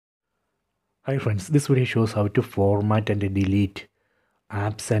Hi friends, this video shows how to format and delete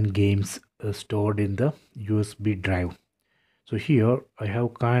apps and games stored in the USB drive. So here I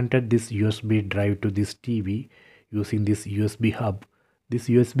have connected this USB drive to this TV using this USB hub. This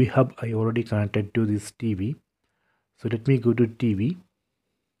USB hub I already connected to this TV. So let me go to TV.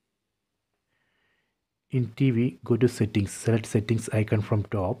 In TV, go to settings, select settings icon from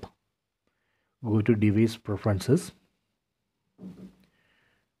top. Go to device preferences.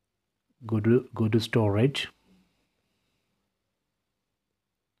 Go to storage.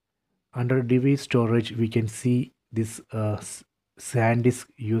 Under device storage, we can see this SanDisk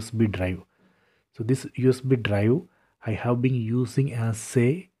USB drive. So this USB drive I have been using as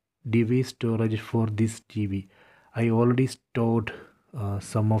a device storage for this TV. I already stored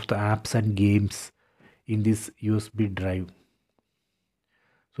some of the apps and games in this USB drive.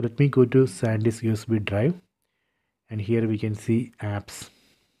 So let me go to SanDisk USB drive, and here we can see apps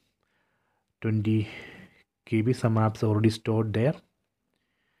 20 KB. Some apps already stored there.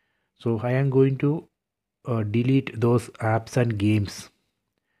 So I am going to delete those apps and games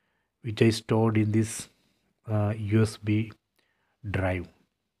which I stored in this USB drive.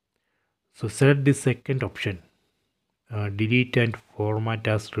 So select the second option, delete and format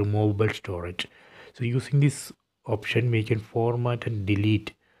as removable storage. So using this option we can format and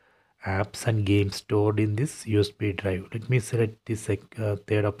delete apps and games stored in this USB drive. Let me select this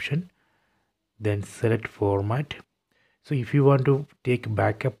third option, then select format. So if you want to take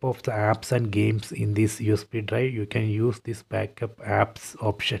backup of the apps and games in this USB drive, you can use this backup apps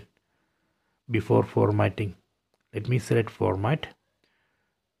option before formatting. Let me select format.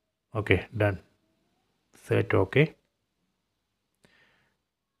 Okay, done. Select OK.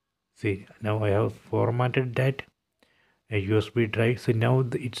 See, now I have formatted that a USB drive. So now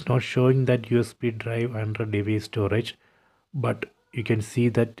it's not showing that USB drive under device storage, but you can see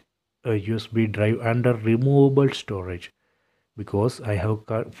that a USB drive under removable storage, because I have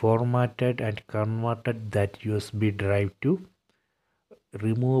formatted and converted that USB drive to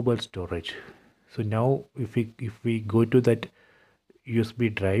removable storage. So now if we go to that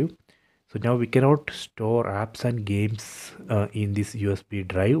USB drive, so now we cannot store apps and games in this USB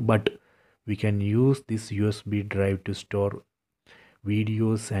drive, but we can use this USB drive to store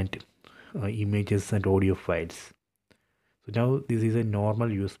videos and images and audio files. So now this is a normal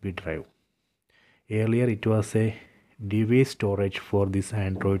USB drive. Earlier it was a device storage for this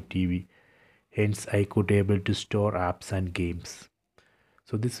Android TV. Hence I could able to store apps and games.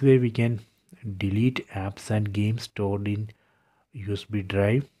 So this way we can delete apps and games stored in USB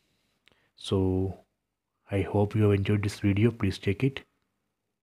drive. So I hope you have enjoyed this video. Please check it.